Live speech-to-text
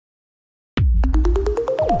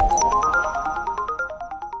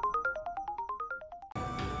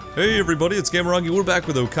Hey everybody, it's Gameragi. We're back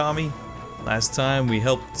with Okami. Last time we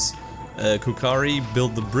helped Kokari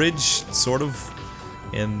build the bridge, sort of,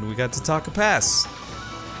 and we got to Taka Pass.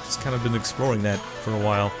 Just kind of been exploring that for a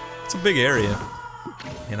while. It's a big area,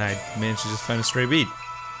 and I managed to just find a stray beat.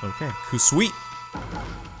 Okay, sweet.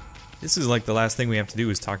 This is like the last thing we have to do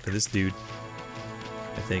is talk to this dude,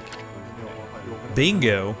 I think.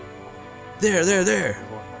 Bingo! There!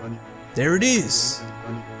 There it is!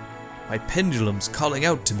 My pendulum's calling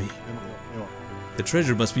out to me. The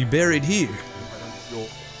treasure must be buried here.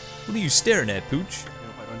 What are you staring at, Pooch?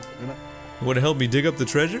 You want to help me dig up the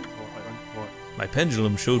treasure? My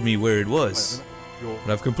pendulum showed me where it was,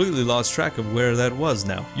 but I've completely lost track of where that was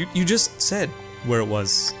now. You just said where it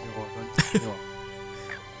was. There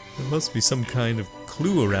must be some kind of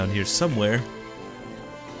clue around here somewhere.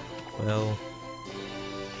 Well,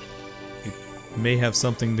 it may have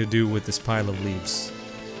something to do with this pile of leaves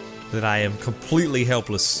that I am completely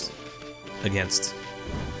helpless against.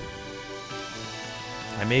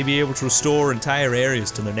 I may be able to restore entire areas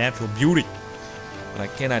to their natural beauty, but I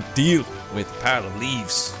cannot deal with a pile of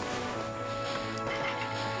leaves.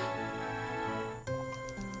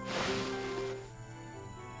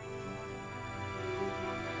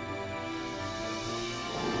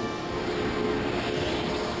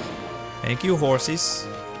 Thank you, horses.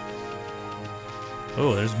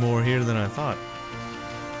 Oh, there's more here than I thought.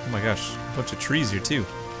 Oh my gosh, a bunch of trees here too.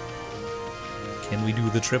 Can we do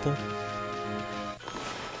the triple?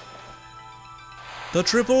 The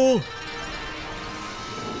triple!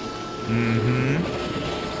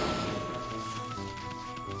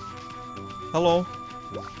 Hello.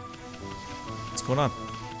 What's going on?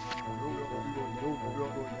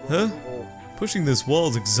 Huh? Pushing this wall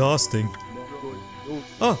is exhausting.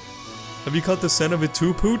 Oh! Have you caught the scent of it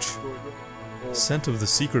too, Pooch? Scent of the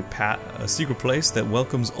secret place that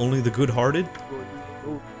welcomes only the good-hearted?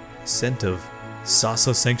 Scent of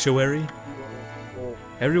Sasa Sanctuary?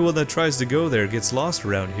 Everyone that tries to go there gets lost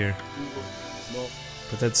around here.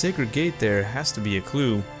 But that sacred gate there has to be a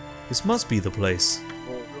clue. This must be the place.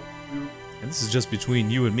 And this is just between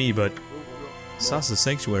you and me, but Sasa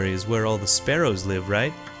Sanctuary is where all the sparrows live,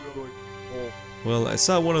 right? Well, I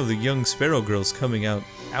saw one of the young sparrow girls coming out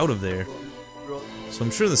of there. So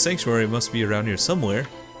I'm sure the sanctuary must be around here somewhere.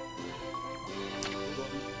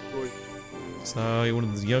 So one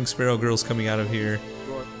of the young sparrow girls coming out of here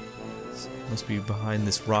must be behind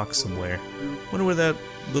this rock somewhere. Wonder where that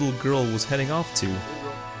little girl was heading off to.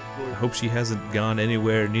 I hope she hasn't gone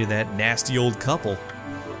anywhere near that nasty old couple.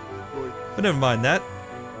 But never mind that.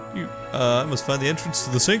 I must find the entrance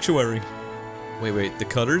to the sanctuary. Wait, the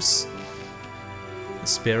Cutters? The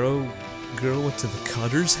sparrow girl went to the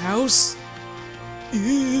Cutter's house?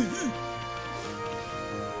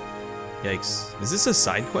 Yikes. Is this a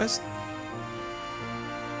side quest?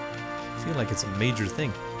 I feel like it's a major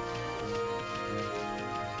thing.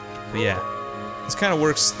 But yeah, this kind of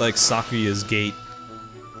works like Sakuya's gate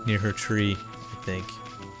near her tree, I think.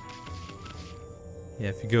 Yeah,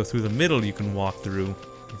 if you go through the middle, you can walk through.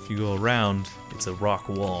 If you go around, it's a rock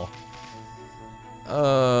wall.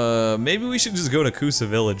 Maybe we should just go to Kusa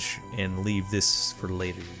Village and leave this for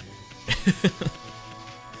later.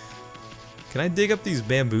 Can I dig up these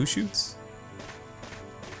bamboo shoots?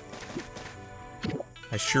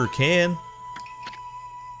 I sure can.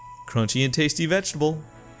 Crunchy and tasty vegetable.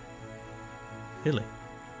 Really?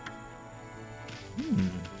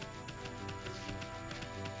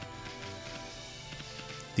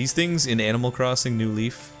 These things in Animal Crossing New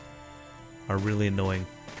Leaf are really annoying.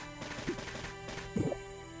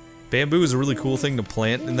 Bamboo is a really cool thing to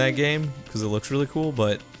plant in that game because it looks really cool,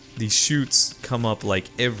 but these shoots come up like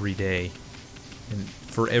every day. And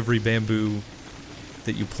for every bamboo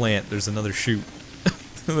that you plant, there's another shoot.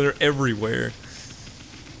 They're everywhere.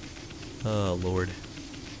 Oh, Lord.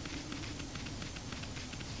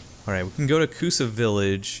 Alright, we can go to Kusa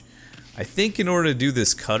Village. I think in order to do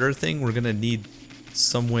this cutter thing, we're gonna need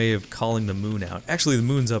some way of calling the moon out. Actually, the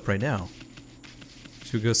moon's up right now.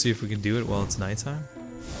 Should we go see if we can do it while it's nighttime?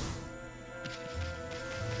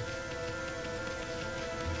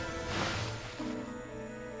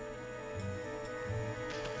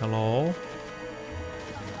 Hello?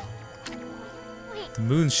 The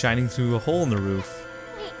moon's shining through a hole in the roof.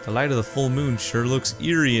 The light of the full moon sure looks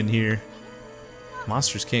eerie in here.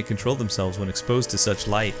 Monsters can't control themselves when exposed to such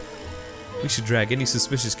light. We should drag any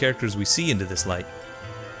suspicious characters we see into this light.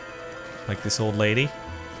 Like this old lady.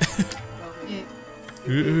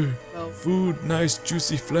 Food, nice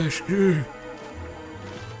juicy flesh. I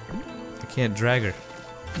can't drag her.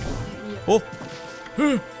 Oh!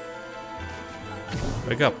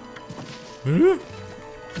 Wake up.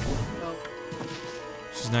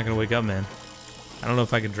 She's She's not gonna wake up, man. I don't know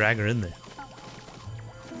if I can drag her in there.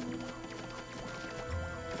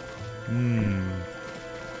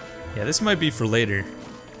 Yeah, this might be for later.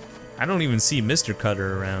 I don't even see Mr.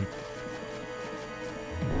 Cutter around.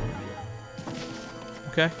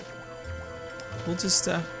 Okay. We'll just,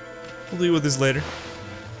 we'll deal with this later.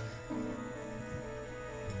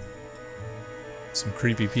 Some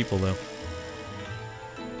creepy people, though.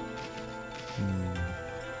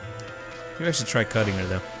 Maybe I should try cutting her,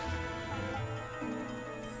 though.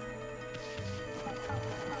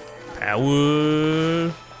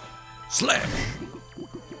 Power slash.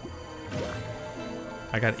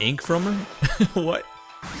 I got ink from her? What?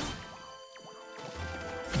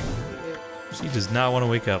 She does not want to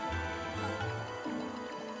wake up.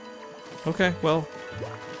 Okay, well.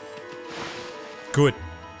 Good.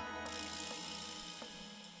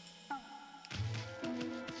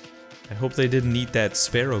 I hope they didn't eat that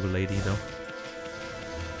sparrow lady, though.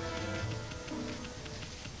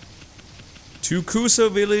 To Kusa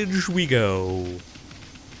Village we go.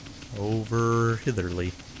 Over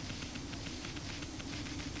hitherly.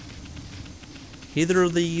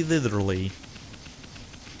 Hitherly, thitherly.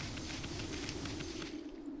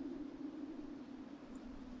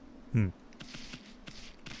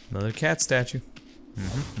 Another cat statue.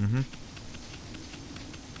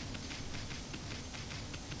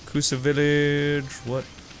 Kusa Village, what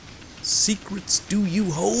secrets do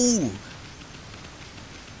you hold?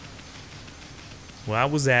 Well,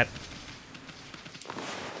 was that?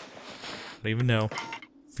 I don't even know.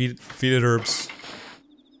 Feed it herbs.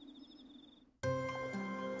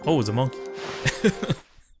 Oh, it's a monkey.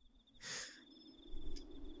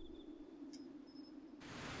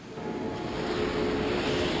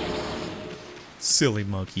 Silly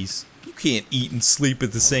monkeys. You can't eat and sleep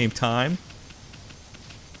at the same time.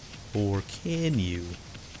 Or can you?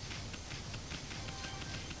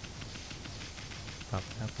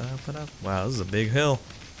 Wow, this is a big hill.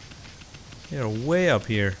 They're way up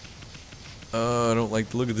here. I don't like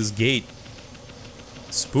the look of this gate.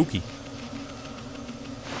 It's spooky.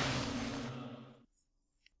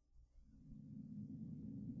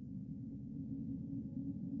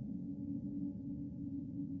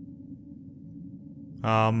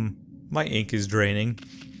 My ink is draining.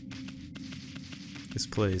 This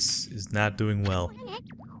place is not doing well.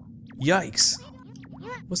 Yikes!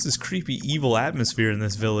 What's this creepy, evil atmosphere in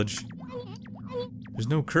this village? There's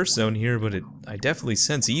no curse zone here, but I definitely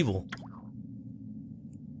sense evil.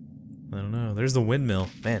 I don't know. There's the windmill.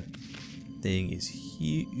 Man, that thing is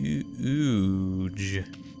huge.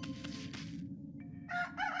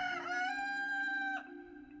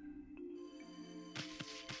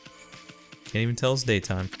 Can't even tell it's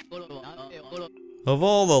daytime. Of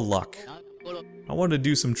all the luck. I wanted to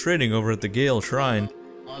do some trading over at the Gale Shrine,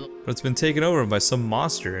 but it's been taken over by some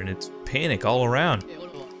monster and it's panic all around.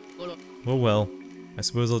 Oh well, I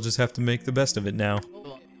suppose I'll just have to make the best of it now.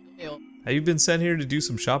 Have you been sent here to do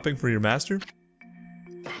some shopping for your master?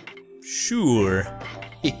 Sure.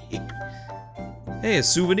 Hey, a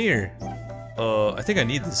souvenir. I think I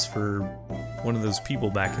need this for one of those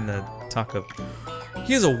people back in the Taka.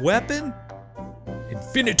 He has a weapon?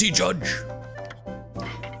 Infinity Judge.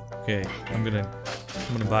 Okay, I'm gonna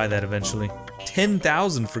buy that eventually.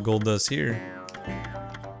 10,000 for gold dust here.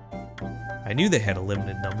 I knew they had a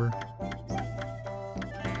limited number.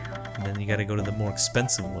 And then you gotta go to the more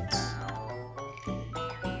expensive ones.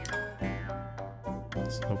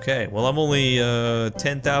 Okay, well I'm only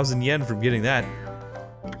 10,000 yen from getting that.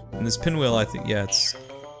 And this pinwheel, I think, yeah, I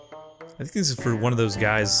think this is for one of those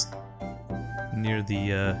guys near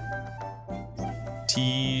the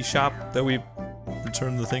tea shop that we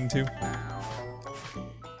returned the thing to.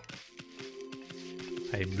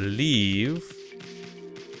 I believe.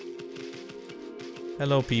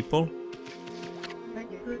 Hello, people.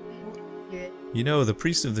 You know, the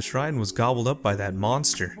priest of the shrine was gobbled up by that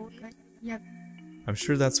monster. I'm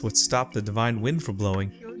sure that's what stopped the divine wind from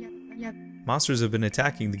blowing. Monsters have been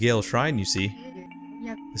attacking the Gale Shrine, you see.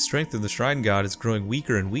 The strength of the shrine god is growing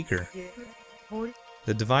weaker and weaker.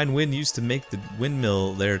 The divine wind used to make the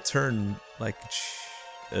windmill there turn like a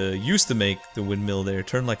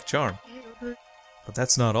charm. But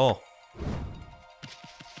that's not all.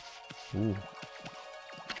 Ooh.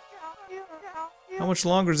 How much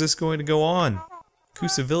longer is this going to go on?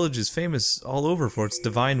 Kusa Village is famous all over for its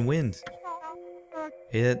divine wind.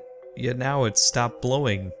 Yet now it's stopped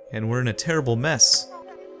blowing, and we're in a terrible mess.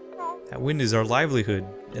 That wind is our livelihood,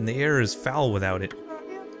 and the air is foul without it.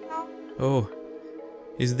 Oh,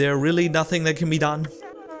 is there really nothing that can be done?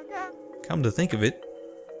 Come to think of it,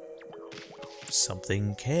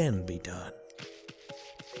 something can be done.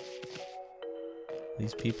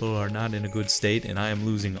 These people are not in a good state, and I am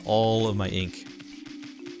losing all of my ink.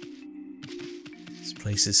 This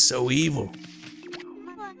place is so evil.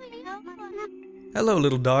 Hello,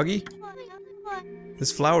 little doggy.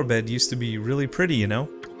 This flower bed used to be really pretty, you know?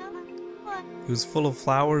 It was full of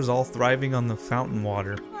flowers, all thriving on the fountain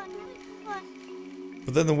water.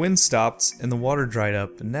 But then the wind stopped, and the water dried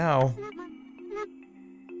up, and now...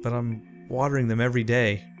 But I'm watering them every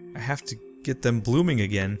day. I have to get them blooming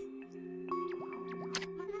again.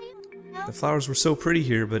 The flowers were so pretty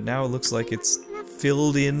here, but now it looks like it's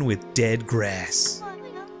filled in with dead grass.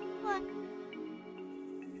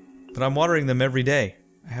 But I'm watering them every day.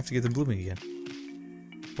 I have to get them blooming again.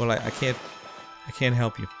 Well, I can't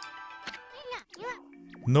help you.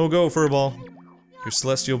 No go, Furball. Your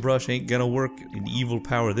celestial brush ain't gonna work in evil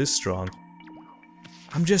power this strong.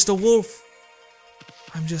 I'm just a wolf.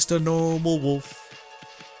 I'm just a normal wolf.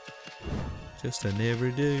 Just an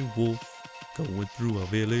everyday wolf going through a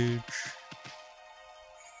village.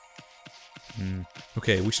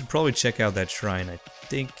 Okay, we should probably check out that shrine. I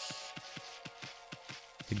think...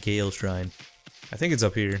 The Gale Shrine. I think it's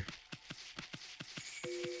up here.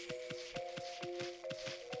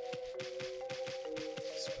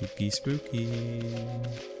 Spooky, spooky.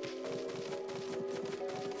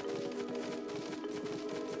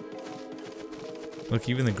 Look,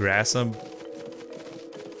 even the grass I'm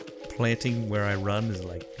planting where I run is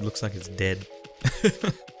like, it looks like it's dead.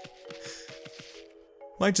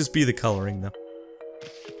 Might just be the coloring though.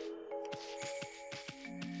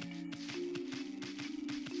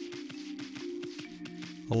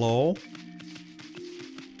 Hello?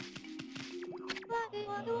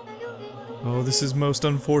 Oh, this is most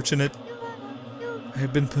unfortunate. I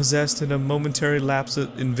have been possessed in a momentary lapse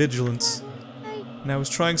in vigilance, and I was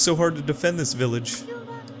trying so hard to defend this village.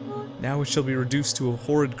 Now it shall be reduced to a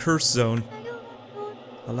horrid curse zone.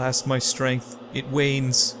 Alas, my strength, it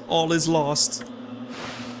wanes. All is lost.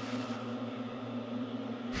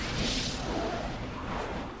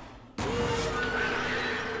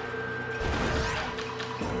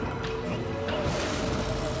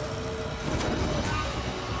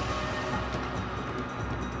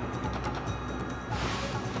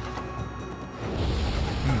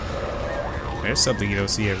 There's something you don't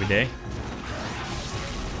see every day.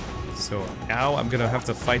 So now I'm gonna have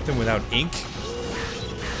to fight them without ink.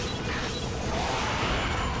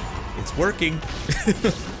 It's working.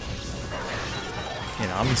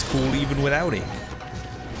 And Ami's cool even without ink.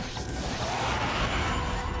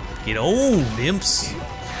 Get on, imps.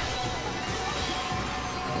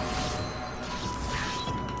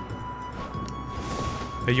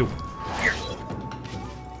 Hey, you.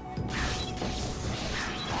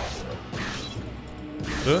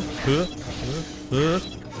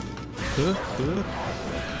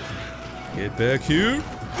 Get back here.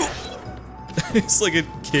 It's like a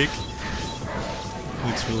kick.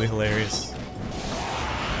 Looks really hilarious.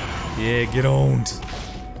 Yeah, get owned.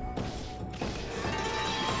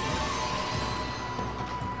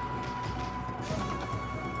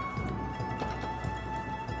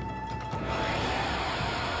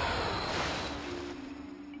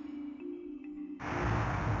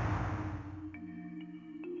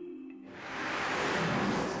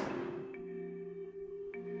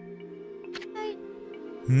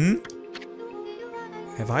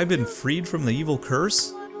 Have I been freed from the evil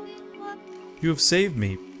curse? You have saved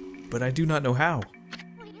me, but I do not know how.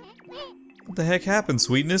 What the heck happened,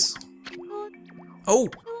 sweetness? Oh!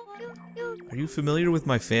 Are you familiar with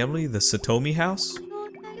my family, the Satomi house?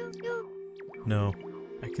 No,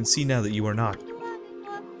 I can see now that you are not.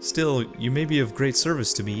 Still, you may be of great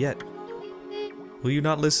service to me yet. Will you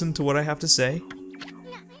not listen to what I have to say?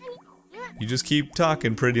 You just keep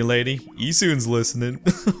talking, pretty lady. Isun's listening.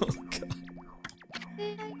 Oh, God.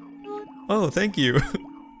 Oh, thank you.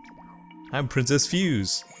 I'm Princess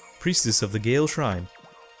Fuse, priestess of the Gale Shrine.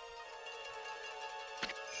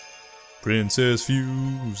 Princess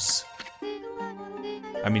Fuse.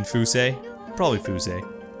 I mean Fuse? Probably Fuse.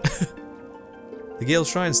 The Gale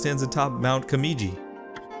Shrine stands atop Mount Kamiji.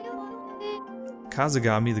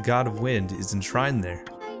 Kazagami, the god of wind, is enshrined there.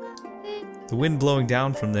 The wind blowing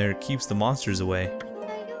down from there keeps the monsters away.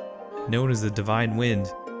 Known as the Divine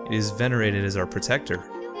Wind, it is venerated as our protector.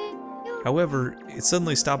 However, it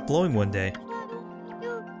suddenly stopped blowing one day,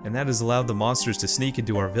 and that has allowed the monsters to sneak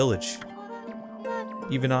into our village.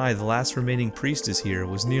 Even I, the last remaining priestess here,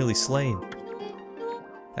 was nearly slain.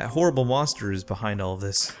 That horrible monster is behind all of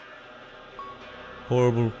this.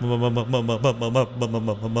 Horrible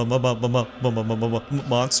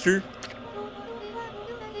monster?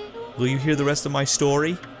 Will you hear the rest of my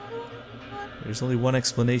story? There's only one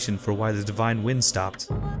explanation for why the Divine Wind stopped.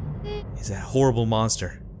 is that horrible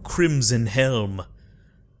monster, Crimson Helm.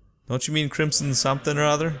 Don't you mean Crimson something or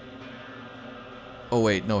other? Oh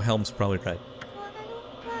wait, no, Helm's probably right.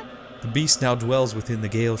 The beast now dwells within the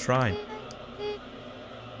Gale Shrine.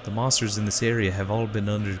 The monsters in this area have all been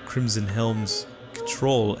under Crimson Helm's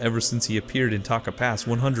control ever since he appeared in Taka Pass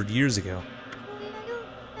 100 years ago.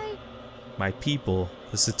 My people,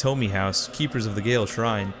 the Satomi House, keepers of the Gale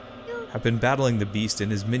Shrine, have been battling the beast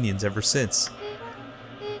and his minions ever since.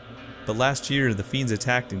 But last year, the fiends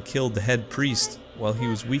attacked and killed the head priest while he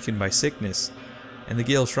was weakened by sickness, and the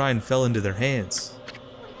Gale Shrine fell into their hands.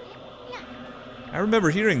 I remember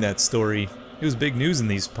hearing that story. It was big news in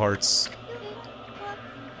these parts.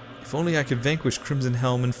 If only I could vanquish Crimson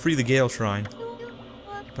Helm and free the Gale Shrine.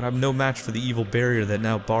 But I'm no match for the evil barrier that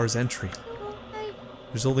now bars entry.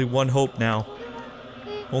 There's only one hope now.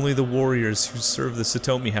 Only the warriors who serve the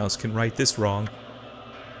Satomi House can right this wrong.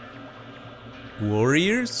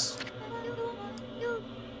 Warriors?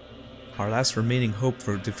 Our last remaining hope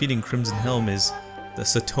for defeating Crimson Helm is the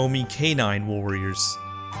Satomi Canine Warriors.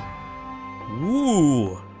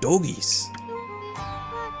 Ooh, doggies.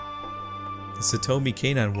 The Satomi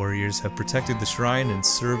Canine Warriors have protected the shrine and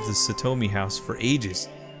served the Satomi House for ages.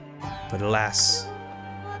 But alas,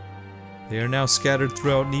 they are now scattered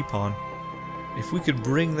throughout Nippon. If we could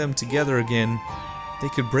bring them together again, they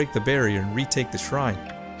could break the barrier and retake the shrine.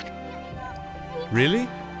 Really?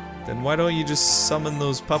 Then why don't you just summon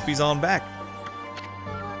those puppies on back?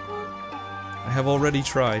 I have already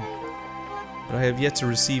tried, but I have yet to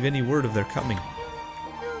receive any word of their coming.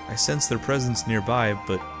 I sense their presence nearby,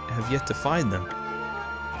 but have yet to find them.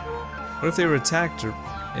 What if they were attacked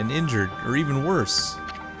and injured, or even worse?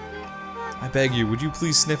 I beg you, would you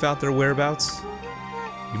please sniff out their whereabouts?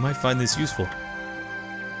 You might find this useful.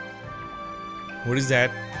 What is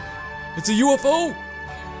that? It's a UFO!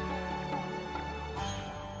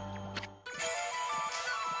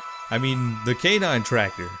 I mean, the canine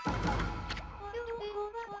tracker.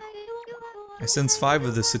 I sense 5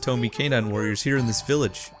 of the Satomi Canine Warriors here in this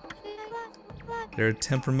village. They're a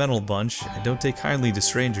temperamental bunch and don't take kindly to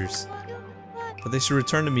strangers. But they should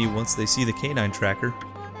return to me once they see the canine tracker.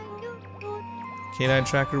 The canine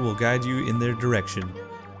tracker will guide you in their direction.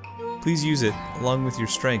 Please use it, along with your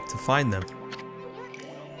strength, to find them.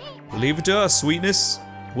 Leave it to us, sweetness.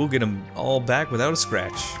 We'll get them all back without a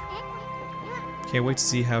scratch. Can't wait to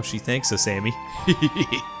see how she thanks us, Amy.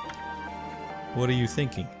 What are you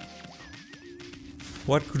thinking?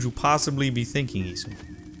 What could you possibly be thinking, Isu?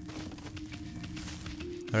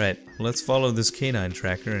 Alright, let's follow this canine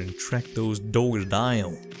tracker and track those dogs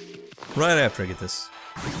down. Right after I get this.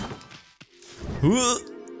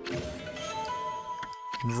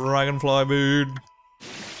 Dragonfly bird.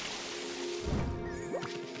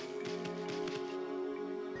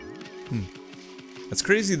 It's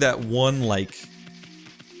crazy that one, like,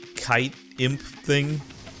 kite imp thing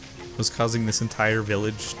was causing this entire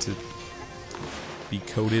village to be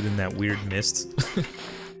coated in that weird mist.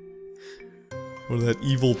 Or that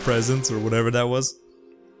evil presence, or whatever that was.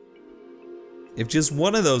 If just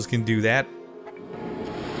one of those can do that,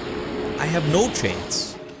 I have no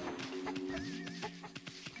chance.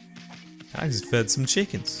 I just fed some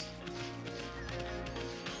chickens.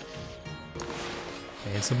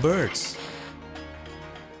 And some birds.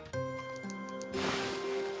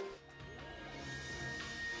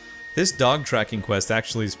 This dog tracking quest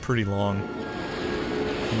actually is pretty long,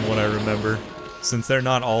 from what I remember. Since they're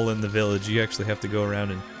not all in the village, you actually have to go around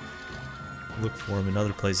and look for them in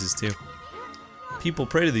other places too. People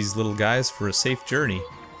pray to these little guys for a safe journey.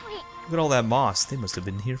 Look at all that moss, they must have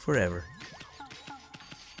been here forever.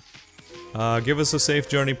 Give us a safe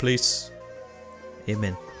journey, please.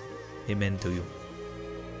 Amen. Amen to you.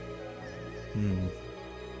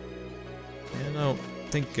 I don't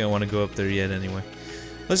think I want to go up there yet anyway.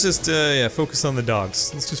 Let's just, yeah, focus on the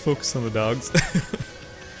dogs. Let's just focus on the dogs.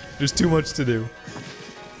 There's too much to do.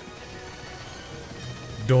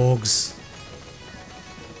 Dogs.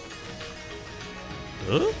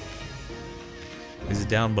 Huh? Is it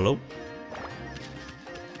down below?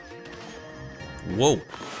 Whoa.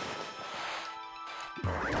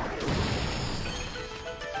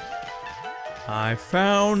 I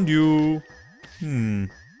found you.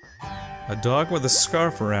 A dog with a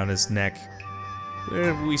scarf around his neck.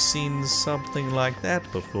 Where have we seen something like that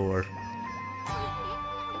before?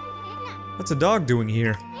 What's a dog doing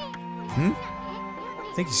here?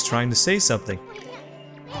 I think he's trying to say something.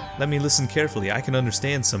 Let me listen carefully. I can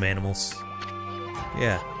understand some animals.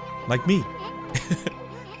 Yeah, like me.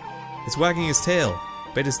 It's wagging his tail.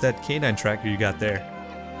 Bet it's that canine tracker you got there.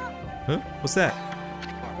 Huh? What's that?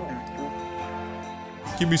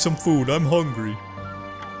 Give me some food. I'm hungry.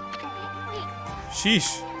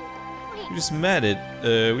 Sheesh. We just met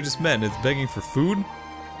and it's begging for food?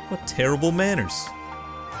 What terrible manners.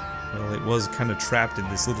 Well, it was kind of trapped in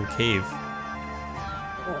this little cave.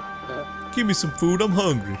 Give me some food, I'm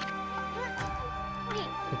hungry.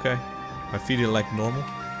 Okay. I feed it like normal.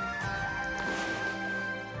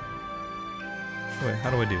 Wait,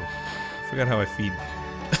 how do I do it? I forgot how I feed.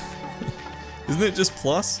 Isn't it just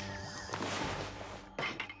plus?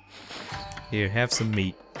 Here, have some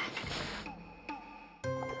meat.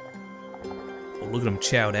 Oh, look at him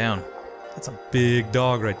chow down. That's a big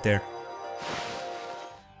dog right there.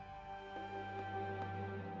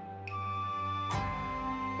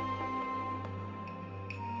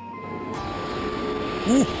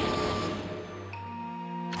 Ooh.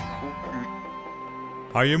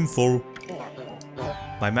 I am full.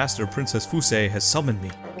 My master, Princess Fusei, has summoned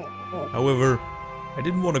me. However, I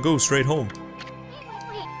didn't want to go straight home.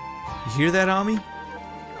 You hear that, Ami?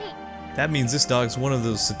 That means this dog's one of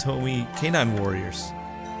those Satomi canine warriors.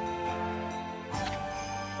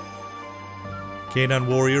 Canine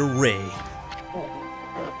warrior Ray.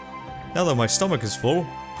 Now that my stomach is full,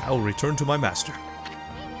 I will return to my master.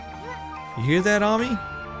 You hear that, Ami?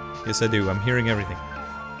 Yes, I do. I'm hearing everything.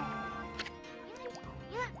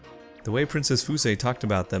 The way Princess Fusei talked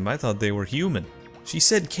about them, I thought they were human. She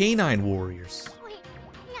said canine warriors.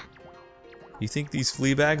 You think these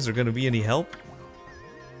flea bags are gonna be any help?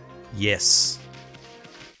 Yes.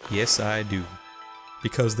 Yes, I do.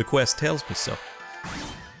 Because the quest tells me so.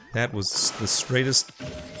 That was the straightest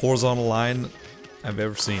horizontal line I've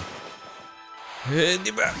ever seen.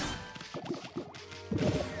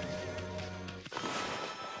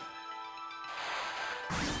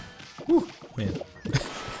 Whew, man.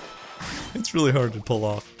 It's really hard to pull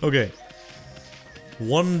off. Okay.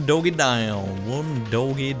 One doggy down. One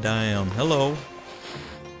doggy down. Hello.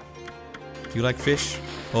 Do you like fish?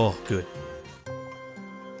 Oh, good.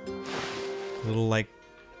 Little, like,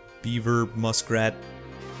 beaver, muskrat,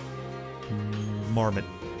 marmot,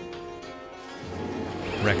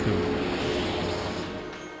 raccoon.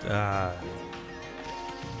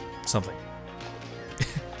 Something.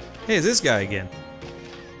 Hey, it's this guy again.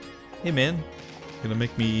 Hey, man. Gonna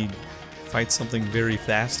make me fight something very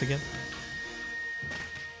fast again?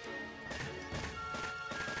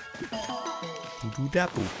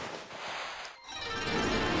 Doo-doo-dapoo.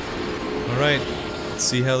 Alright, let's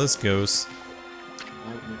see how this goes.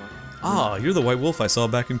 Ah, you're the white wolf I saw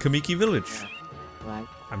back in Kusa Village.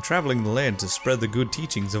 I'm traveling the land to spread the good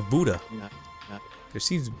teachings of Buddha.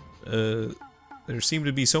 There seem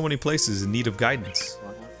to be so many places in need of guidance.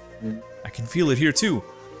 I can feel it here too,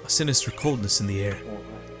 a sinister coldness in the air.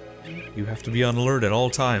 You have to be on alert at all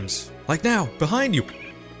times. Like now, behind you!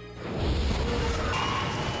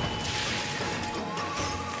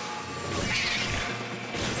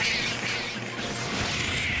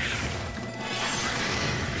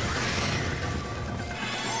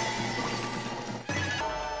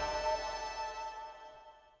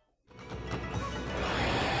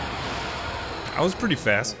 I was pretty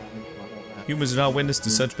fast. Humans are not witness to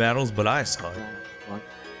such battles, but I saw it.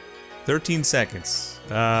 13 seconds.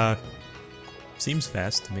 Seems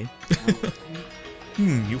fast to me.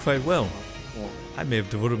 You fight well. I may have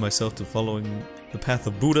devoted myself to following the path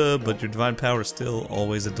of Buddha, but your divine power is still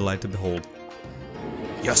always a delight to behold.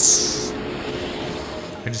 Yes!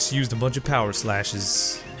 I just used a bunch of power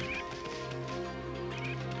slashes.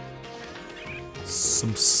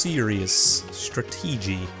 Some serious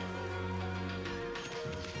strategy.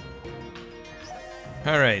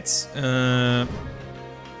 Alright, there's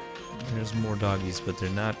more doggies, but they're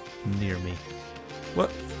not near me.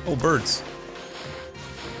 What? Oh, birds.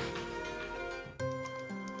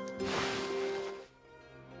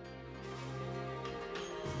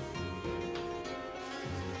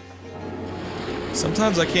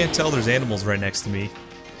 Sometimes I can't tell there's animals right next to me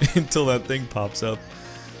until that thing pops up.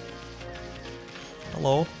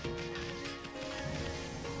 Hello?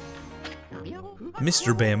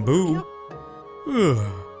 Mr. Bamboo?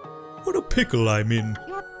 What a pickle I'm in.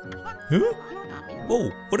 Huh?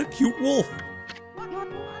 Oh, what a cute wolf.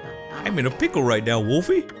 I'm in a pickle right now,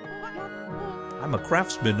 Wolfie. I'm a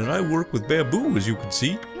craftsman and I work with bamboo, as you can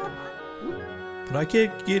see. But I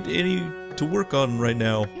can't get any to work on right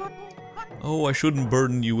now. Oh, I shouldn't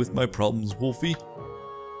burden you with my problems, Wolfie.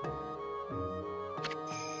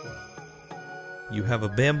 You have a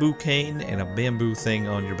bamboo cane and a bamboo thing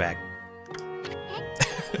on your back.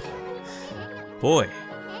 Boy,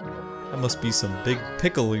 that must be some big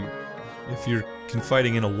pickle if you're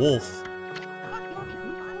confiding in a wolf.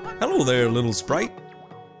 Hello there, little sprite.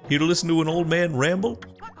 Here to listen to an old man ramble?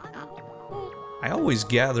 I always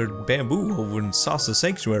gathered bamboo over in Sasa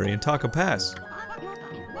Sanctuary in Taka Pass.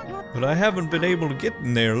 but I haven't been able to get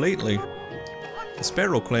in there lately. The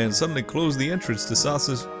Sparrow clan suddenly closed the entrance to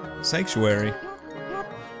Sasa's sanctuary.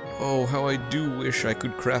 Oh, how I do wish I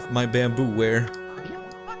could craft my bamboo ware.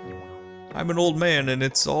 I'm an old man and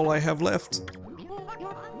it's all I have left.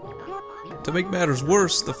 To make matters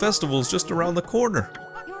worse, the festival's just around the corner.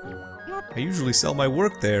 I usually sell my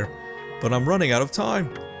work there, but I'm running out of time.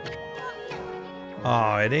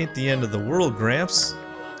 Aw, it ain't the end of the world, Gramps.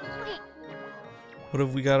 What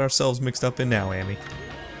have we got ourselves mixed up in now, Amy?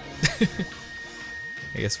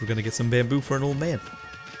 I guess we're gonna get some bamboo for an old man.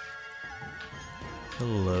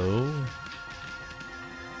 Hello?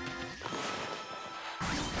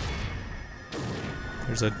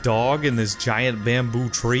 There's a dog in this giant bamboo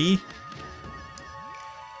tree?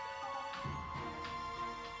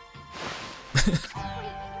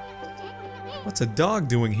 What's a dog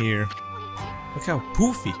doing here? Look how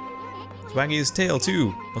poofy. He's wagging his tail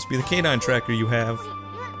too. Must be the canine tracker you have.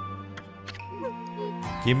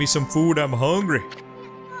 Give me some food, I'm hungry.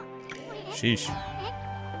 Sheesh.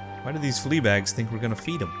 Why do these flea bags think we're gonna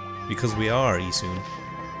feed them? Because we are, Isun.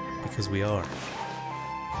 Because we are.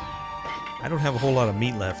 I don't have a whole lot of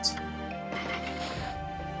meat left.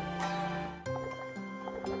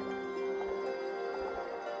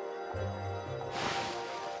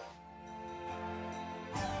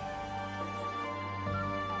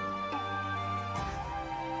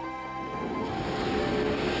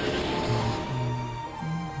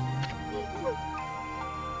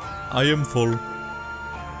 I am full.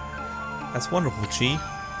 That's wonderful, Chi.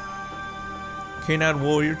 Canine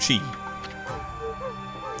warrior Chi.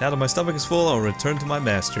 Now that my stomach is full, I'll return to my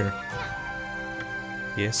master.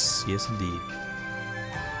 Yes, yes indeed.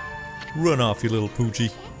 Run off, you little Poochy.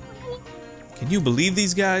 Can you believe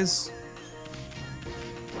these guys?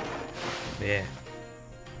 Yeah.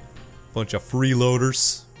 Bunch of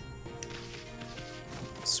freeloaders.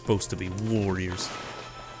 Supposed to be warriors.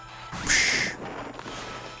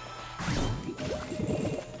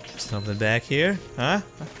 Something back here? Huh?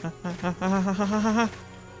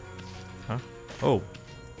 Huh? Oh.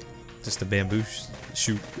 Just a bamboo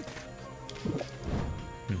shoot.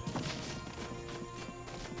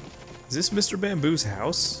 Is this Mr. Bamboo's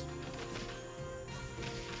house?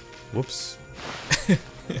 Whoops.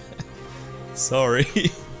 Sorry.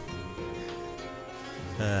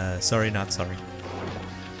 Sorry, not sorry.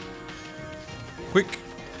 Quick!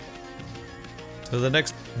 To the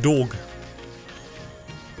next dog.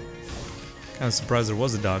 Kind of surprised there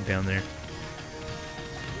was a dog down there.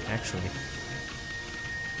 Actually.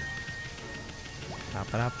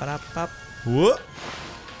 Whoop!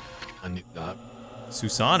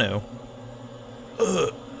 Susano?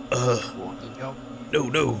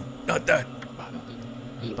 No, not that.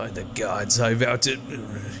 By the gods, I vow to...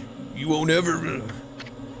 You won't ever...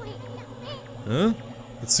 Huh?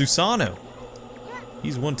 It's Susano.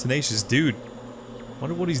 He's one tenacious dude.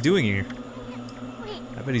 Wonder what he's doing here.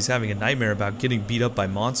 I bet he's having a nightmare about getting beat up by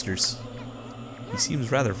monsters. He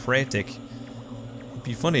seems rather frantic. It'd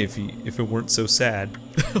be funny if it weren't so sad.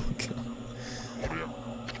 Oh god.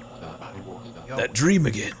 That dream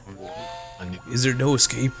again. Is there no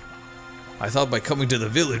escape? I thought by coming to the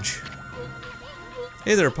village.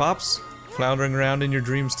 Hey there, Pops. Floundering around in your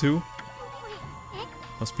dreams too?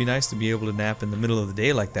 Must be nice to be able to nap in the middle of the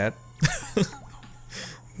day like that. Oh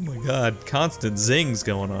my god, constant zings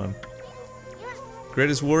going on.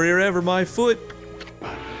 Greatest warrior ever, my foot.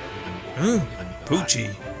 Huh?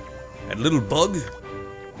 Poochy. That little bug?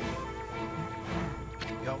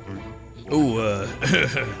 Oh,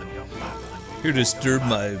 here to disturb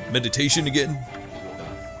my meditation again?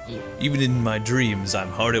 Even in my dreams, I'm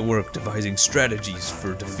hard at work devising strategies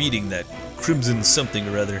for defeating that crimson something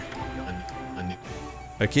or other.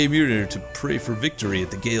 I came here to pray for victory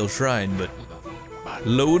at the Gale Shrine, but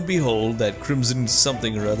lo and behold, that crimson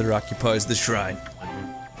something or other occupies the shrine.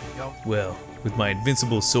 Well, with my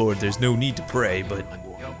invincible sword, there's no need to pray, but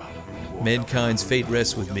mankind's fate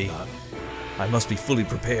rests with me. I must be fully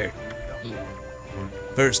prepared.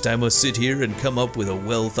 First, I must sit here and come up with a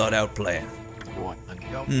well-thought-out plan.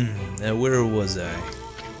 Now where was I?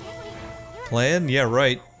 Plan? Yeah,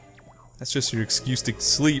 right. That's just your excuse to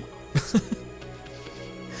sleep.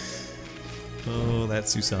 Oh,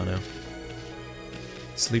 that's Susano.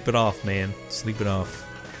 Sleep it off, man. Sleep it off.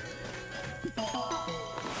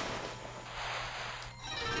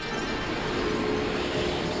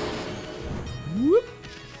 Whoop.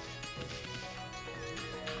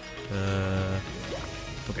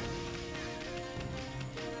 Okay.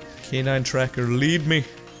 Canine tracker, lead me.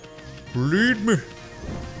 Lead me.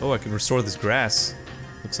 Oh, I can restore this grass.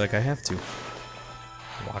 Looks like I have to.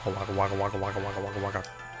 Waka waka waka waka waka waka waka waka.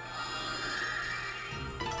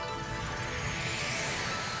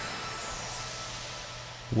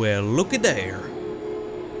 Well, looky there.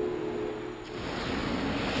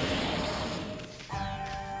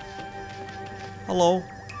 Hello.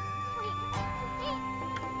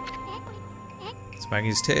 Smacking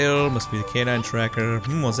his tail, must be the canine tracker.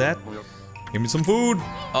 What's that? Give me some food.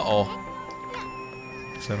 Uh-oh.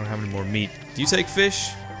 So I don't have any more meat. Do you take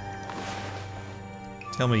fish?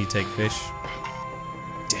 Tell me you take fish.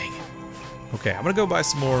 Dang it. Okay, I'm gonna go buy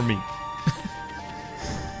some more meat.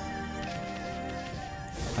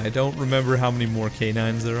 I don't remember how many more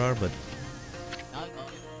canines there are, but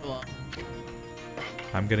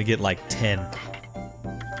I'm gonna get like 10.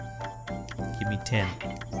 Give me 10.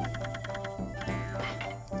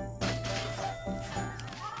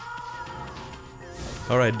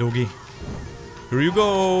 Alright, doggy. Here you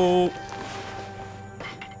go!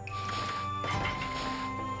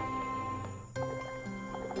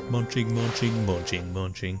 Munching, munching, munching,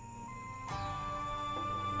 munching.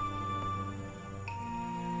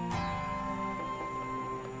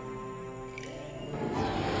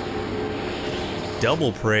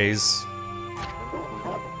 Double praise.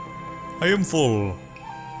 I am full.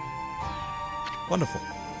 Wonderful.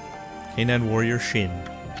 Canine warrior Shin.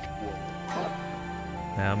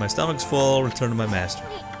 Now my stomach's full, return to my master.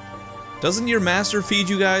 Doesn't your master feed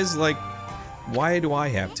you guys? Like, why do I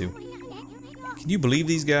have to? Can you believe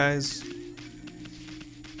these guys?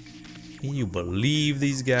 Can you believe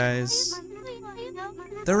these guys?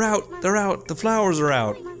 They're out, the flowers are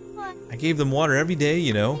out. I gave them water every day,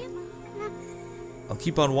 you know. I'll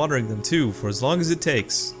keep on watering them too, for as long as it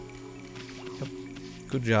takes. Yep.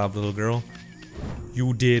 Good job, little girl.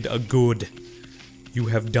 You did a good. You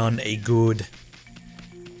have done a good.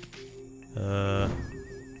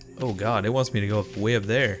 Oh god, it wants me to go up, way up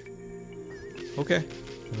there. Okay.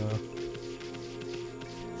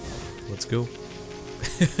 Let's go.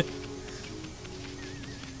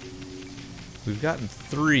 We've gotten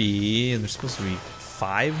 3, and there's supposed to be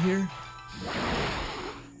 5 here?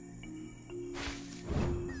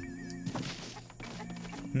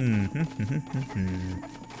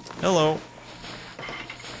 Hello.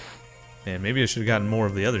 Man, maybe I should have gotten more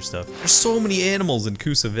of the other stuff. There's so many animals in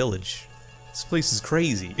Kusa Village. This place is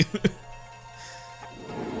crazy.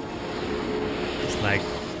 It's like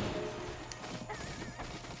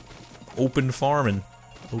open farming.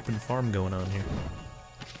 Open farm going on here.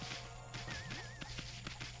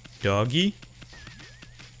 Doggy?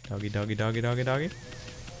 Doggy, doggy, doggy, doggy, doggy.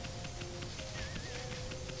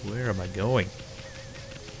 Where am I going?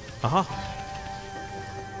 Aha!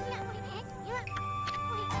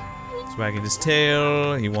 He's wagging his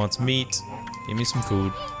tail. He wants meat. Give me some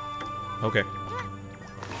food. Okay.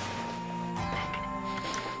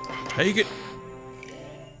 Take it.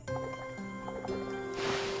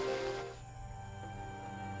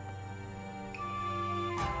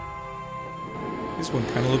 This one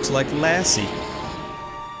kind of looks like Lassie.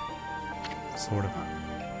 Sort of.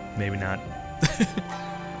 Maybe not.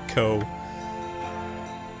 Co.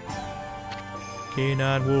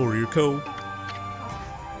 Canine warrior Co.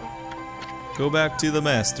 Go back to the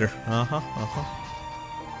master.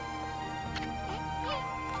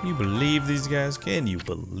 Can you believe these guys? Can you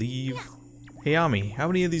believe? Hey Ami, how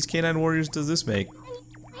many of these canine warriors does this make?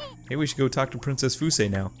 Maybe we should go talk to Princess Fuse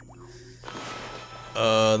now.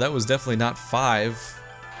 That was definitely not 5.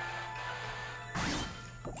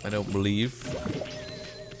 I don't believe.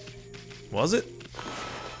 Was it?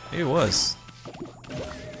 It was.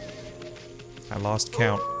 I lost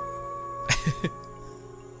count.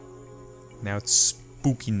 Now it's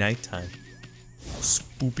spooky nighttime.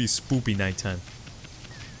 Spoopy nighttime.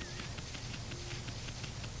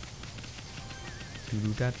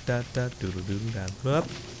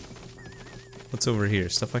 What's over here?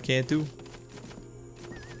 Stuff I can't do?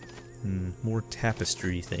 More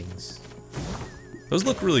tapestry things. Those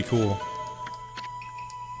look really cool.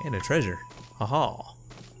 And a treasure. Haha.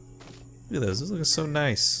 Look at those. Those look so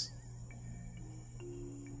nice.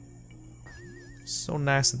 So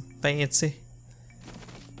nice and fancy.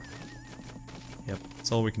 Yep,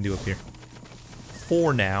 that's all we can do up here.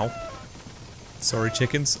 For now. Sorry,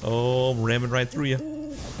 chickens. Oh, I'm ramming right through you.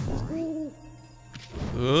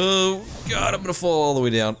 Oh, God, I'm gonna fall all the way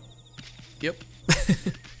down. Yep.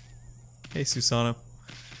 Hey, Susano.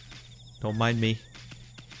 Don't mind me.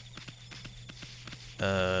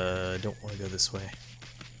 Don't want to go this way.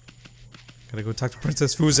 Gotta go talk to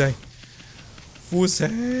Princess Fuse. Fuse!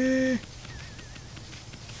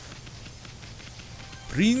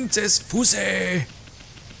 Princess Fuse!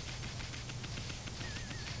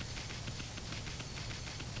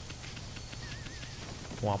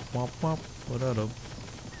 Wop wop wop.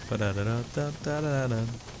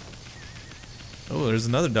 Oh, there's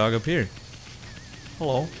another dog up here.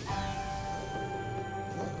 Hello.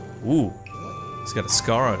 Ooh. He's got a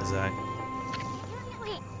scar on his eye.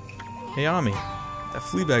 Hey, Ami. That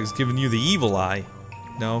Fleabag's giving you the evil eye.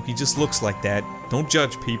 No, he just looks like that. Don't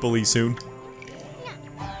judge people, Isun.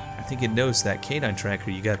 I think it knows that canine tracker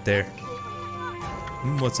you got there.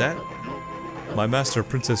 What's that? My master,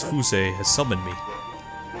 Princess Fuse, has summoned me.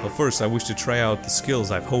 But first, I wish to try out the skills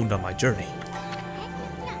I've honed on my journey.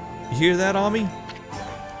 You hear that, Ami?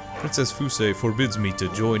 Princess Fuse forbids me to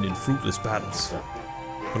join in fruitless battles.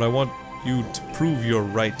 But I want you to prove your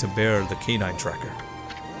right to bear the canine tracker.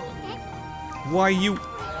 Why you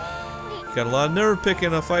got a lot of nerve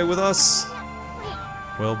picking a fight with us?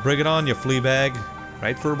 Well, bring it on, you Fleabag.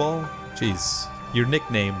 Right, Furball? Jeez, your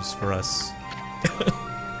nicknames for us.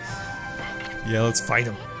 Yeah, let's fight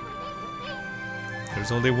him.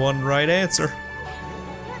 There's only one right answer.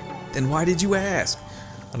 Then why did you ask?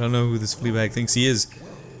 I don't know who this Fleabag thinks he is,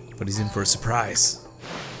 but he's in for a surprise.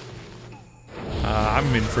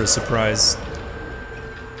 I'm in for a surprise.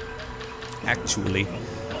 Actually,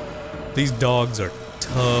 these dogs are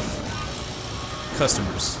tough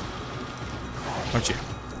customers, aren't you?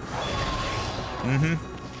 Mm-hmm.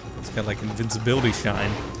 It's got like invincibility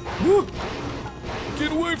shine. Woo!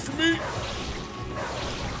 Get away from me!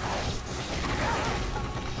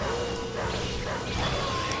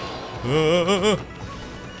 No,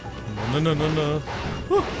 no, no, no.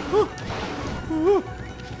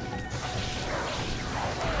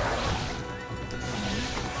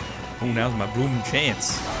 Oh, now's my blooming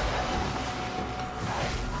chance.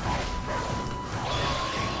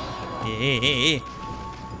 Yeah.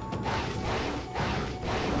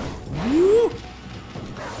 Woo!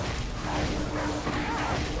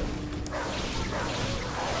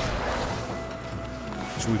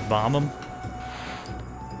 Should we bomb him?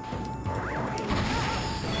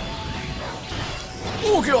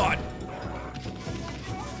 Oh God!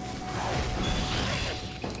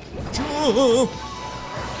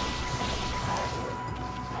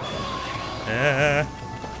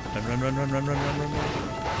 Run.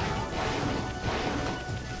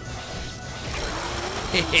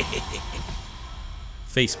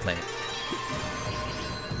 Face plant.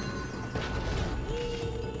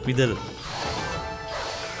 We did it.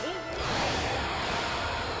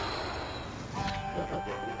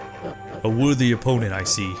 A worthy opponent, I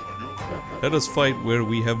see. Let us fight where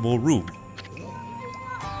we have more room.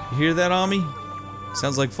 You hear that, Ami?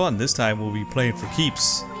 Sounds like fun. This time we'll be playing for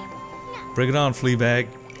keeps. Bring it on, Fleabag.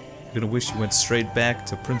 I'm gonna wish you went straight back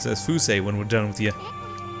to Princess Fuse when we're done with you.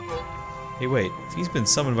 Hey, wait. If he's been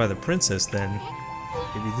summoned by the princess, then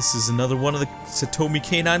maybe this is another one of the Satomi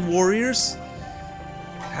Canine Warriors?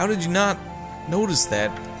 How did you not notice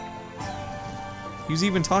that? He was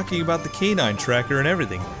even talking about the canine tracker and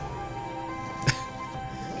everything.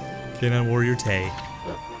 Canine Warrior Tay.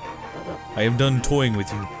 I am done toying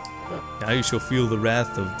with you. Now you shall feel the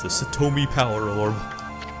wrath of the Satomi Power Orb.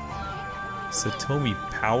 Satomi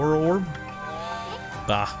Power Orb?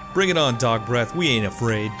 Bah, bring it on, dog breath. We ain't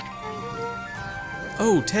afraid.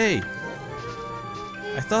 Oh, Tay.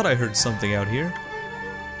 I thought I heard something out here.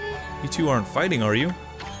 You two aren't fighting, are you?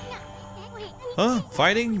 Huh?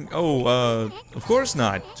 Fighting? Oh, of course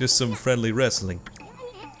not. Just some friendly wrestling.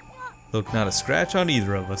 Look, not a scratch on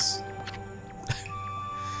either of us.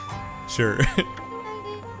 Sure.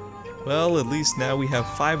 Well, at least now we have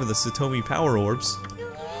 5 of the Satomi Power Orbs.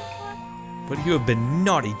 But you have been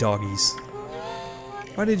naughty doggies.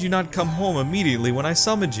 Why did you not come home immediately when I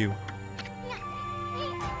summoned you?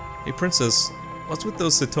 Hey, Princess, what's with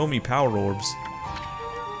those Satomi Power Orbs?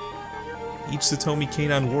 Each Satomi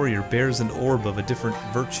Canine Warrior bears an orb of a different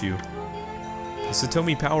virtue. The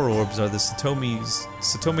Satomi Power Orbs are the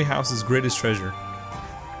Satomi House's greatest treasure.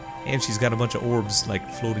 And she's got a bunch of orbs, like,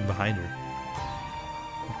 floating behind her.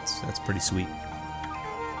 That's pretty sweet.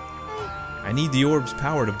 I need the orb's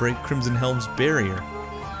power to break Crimson Helm's barrier.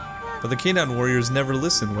 But the Canine Warriors never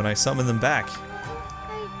listen when I summon them back.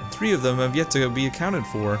 And 3 of them have yet to be accounted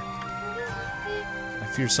for. I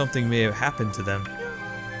fear something may have happened to them.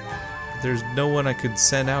 But there's no one I could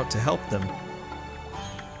send out to help them.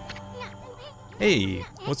 Hey,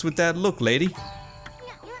 what's with that look, lady?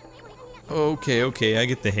 Okay, I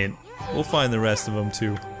get the hint. We'll find the rest of them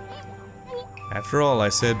too. After all, I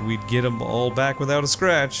said we'd get them all back without a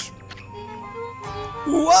scratch.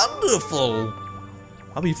 Wonderful!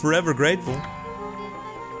 I'll be forever grateful.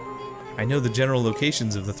 I know the general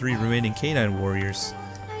locations of the 3 remaining canine warriors.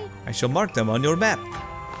 I shall mark them on your map.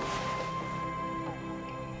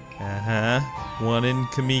 One in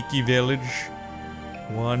Kamiki Village,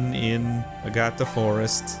 one in Agata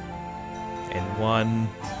Forest, and one...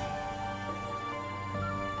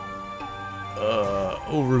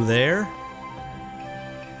 Over there?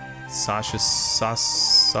 Sasa?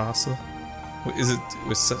 What, is it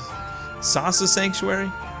Sasa Sanctuary?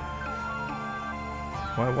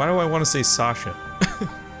 Why do I want to say Sasha?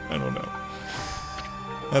 I don't know.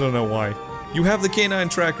 I don't know why. You have the canine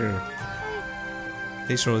tracker.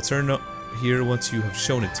 They shall return here once you have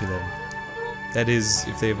shown it to them. That is,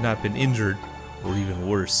 if they have not been injured, or even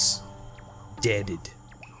worse, deaded.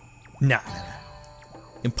 Nah.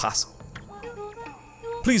 Impossible.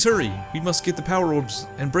 Please hurry. We must get the power orbs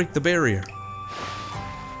and break the barrier.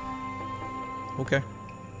 Okay.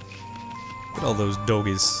 Look at all those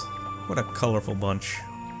Doges. What a colorful bunch.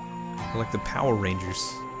 They're like the Power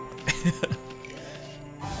Rangers.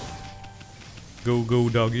 Go, go,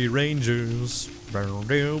 Doggy Rangers. Go,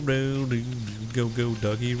 go,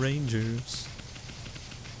 Doggy Rangers.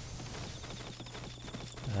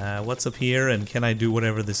 What's up here, and can I do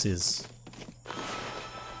whatever this is?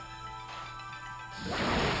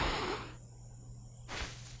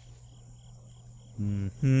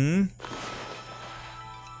 Mm-hmm.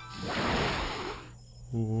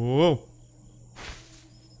 Whoa.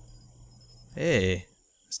 Hey,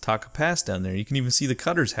 there's Taka Pass down there. You can even see the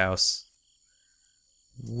Cutter's house.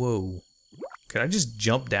 Whoa. Could I just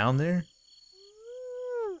jump down there?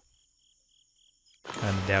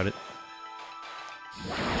 Kinda doubt it.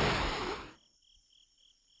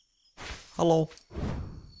 Hello.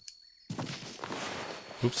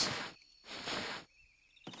 Oops.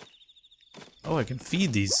 Oh, I can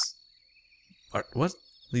feed these. What?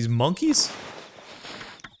 These monkeys?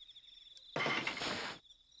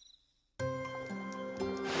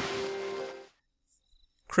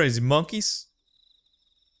 Crazy monkeys.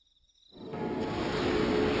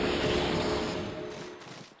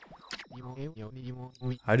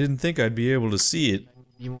 I didn't think I'd be able to see it.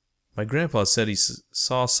 My grandpa said he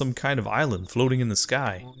saw some kind of island floating in the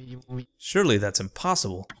sky. Surely that's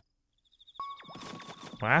impossible.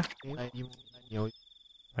 What?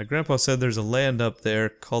 My grandpa said there's a land up there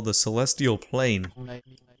called the Celestial Plain.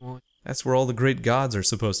 That's where all the great gods are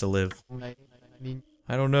supposed to live.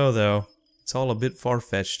 I don't know though. It's all a bit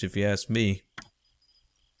far-fetched if you ask me.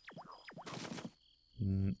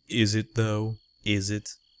 Is it though? Is it?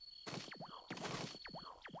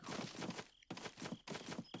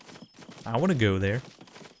 I want to go there.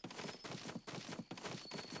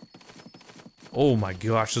 Oh my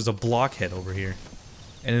gosh, there's a blockhead over here.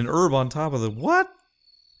 And an herb on top of the... What?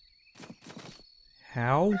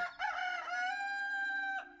 How?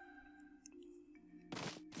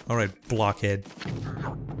 Alright, blockhead.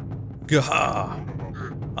 Gah!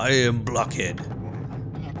 I am Blockhead.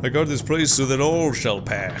 I got this place so that all shall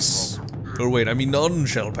pass. Or wait, I mean none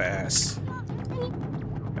shall pass.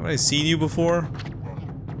 Haven't I seen you before?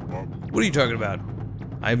 What are you talking about?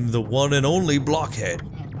 I'm the one and only Blockhead.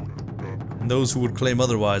 And those who would claim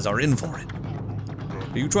otherwise are in for it.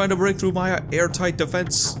 Are you trying to break through my airtight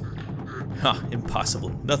defense? Ha, impossible.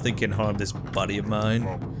 Nothing can harm this body of mine.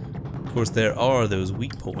 Of course, there are those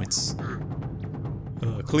weak points.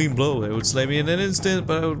 A clean blow, it would slay me in an instant,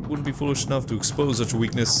 but I wouldn't be foolish enough to expose such a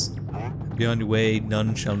weakness. Beyond your way,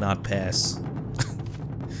 none shall not pass.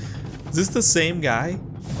 Is this the same guy?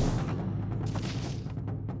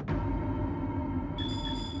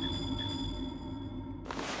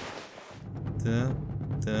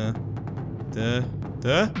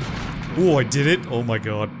 Oh, I did it! Oh my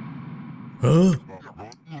god. Huh?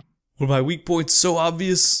 Were my weak points so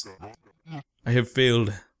obvious? I have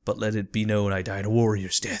failed, but let it be known I died a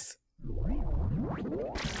warrior's death.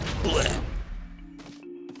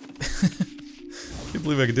 Can't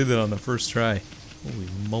believe I did that on the first try. Holy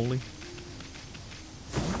moly.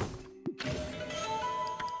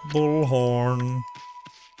 Bullhorn.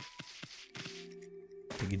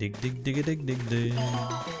 Diggy dig dig diggy dig dig dig.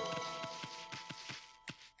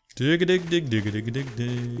 Diggy dig dig diggy dig dig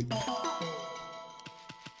dig.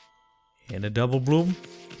 And a double bloom.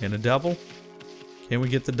 And a double. Can we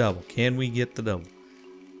get the double? Can we get the double?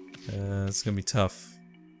 It's gonna be tough.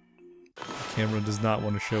 The camera does not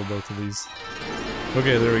want to show both of these.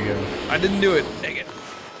 Okay, there we go. I didn't do it. Dang it.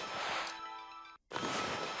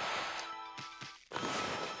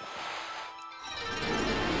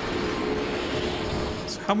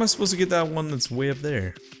 So how am I supposed to get that one that's way up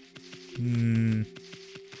there?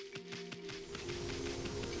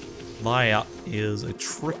 Maya is a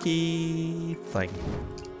tricky thing.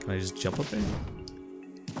 Can I just jump up there?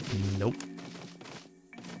 Nope.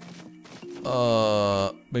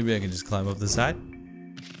 Maybe I can just climb up the side?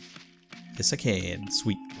 Yes, I can.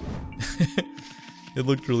 Sweet. It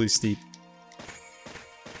looked really steep.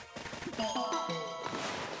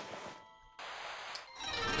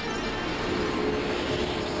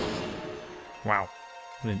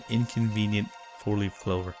 What an inconvenient four-leaf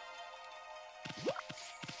clover.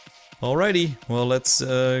 Alrighty, well let's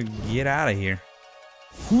get out of here.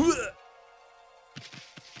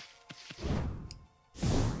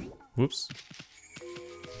 Whoops.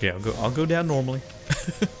 Okay, I'll go down normally.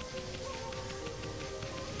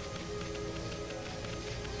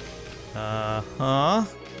 Uh-huh.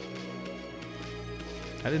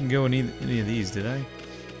 I didn't go in any of these, did I?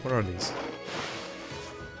 What are these?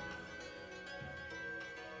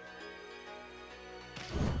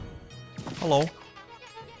 Hello,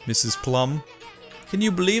 Mrs. Plum. Can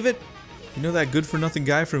you believe it? You know that good-for-nothing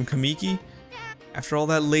guy from Kamiki? After all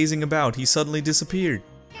that lazing about, he suddenly disappeared.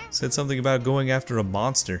 Said something about going after a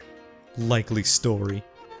monster. Likely story.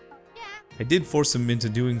 I did force him into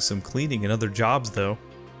doing some cleaning and other jobs, though.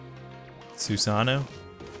 Susano?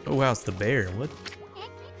 Oh wow, it's the bear. What?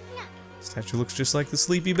 Statue looks just like the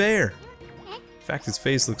sleepy bear. In fact, his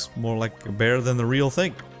face looks more like a bear than the real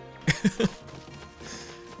thing.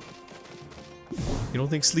 You don't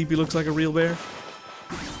think Sleepy looks like a real bear?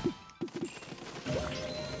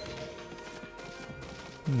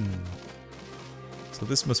 So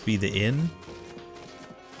this must be the inn?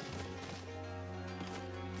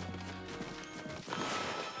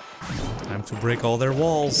 Time to break all their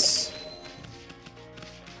walls.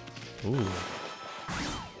 Ooh.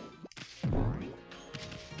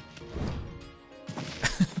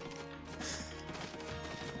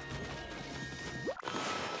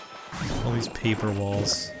 All these paper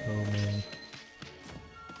walls. Oh man.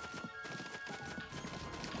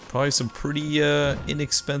 Probably some pretty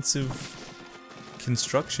inexpensive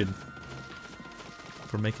construction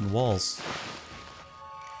for making walls.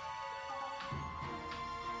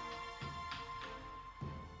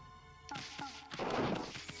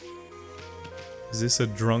 Is this a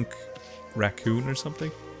drunk raccoon or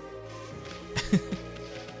something?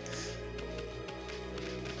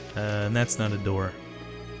 And that's not a door.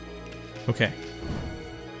 Okay.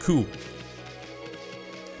 Cool.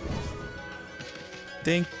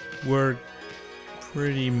 Think we're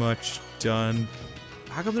pretty much done.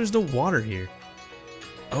 How come there's no water here?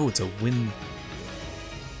 Oh, it's a wind...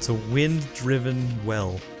 It's a wind-driven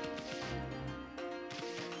well.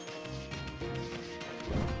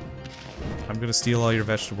 I'm gonna steal all your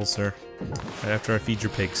vegetables, sir. Right after I feed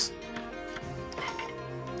your pigs.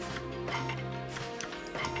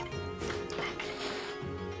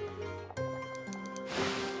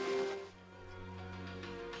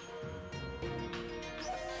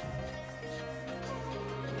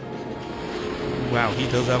 Wow, he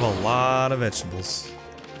does have a lot of vegetables.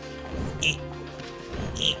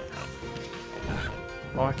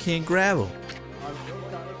 Oh, I can't grab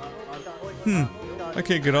them. I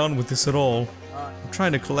can't get on with this at all. I'm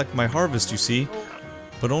trying to collect my harvest, you see.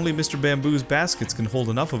 But only Mr. Bamboo's baskets can hold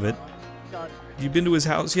enough of it. Have you been to his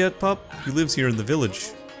house yet, pup? He lives here in the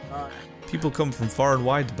village. People come from far and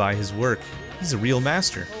wide to buy his work. He's a real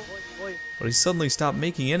master. But he suddenly stopped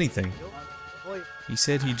making anything. He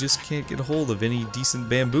said he just can't get a hold of any decent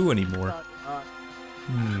bamboo anymore.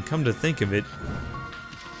 Come to think of it...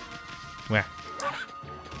 Wah.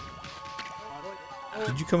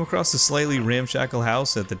 Did you come across the slightly ramshackle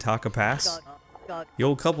house at the Taka Pass? The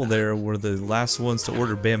old couple there were the last ones to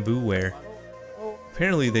order bamboo ware.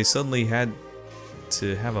 Apparently they suddenly had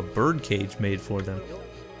to have a bird cage made for them.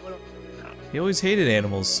 He always hated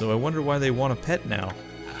animals, so I wonder why they want a pet now.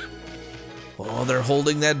 Oh, they're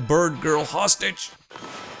holding that bird girl hostage!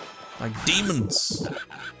 Like demons!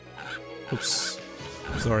 Oops.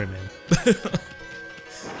 Sorry, man.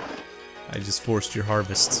 I just forced your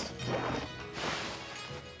harvest.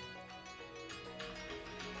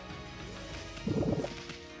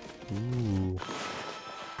 Ooh.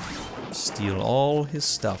 Steal all his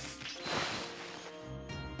stuff.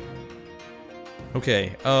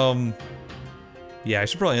 Okay, yeah, I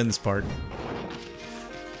should probably end this part.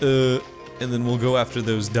 And then we'll go after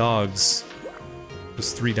those dogs.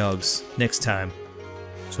 Those 3 dogs next time.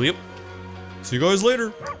 So yep. See you guys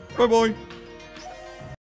later. Bye bye.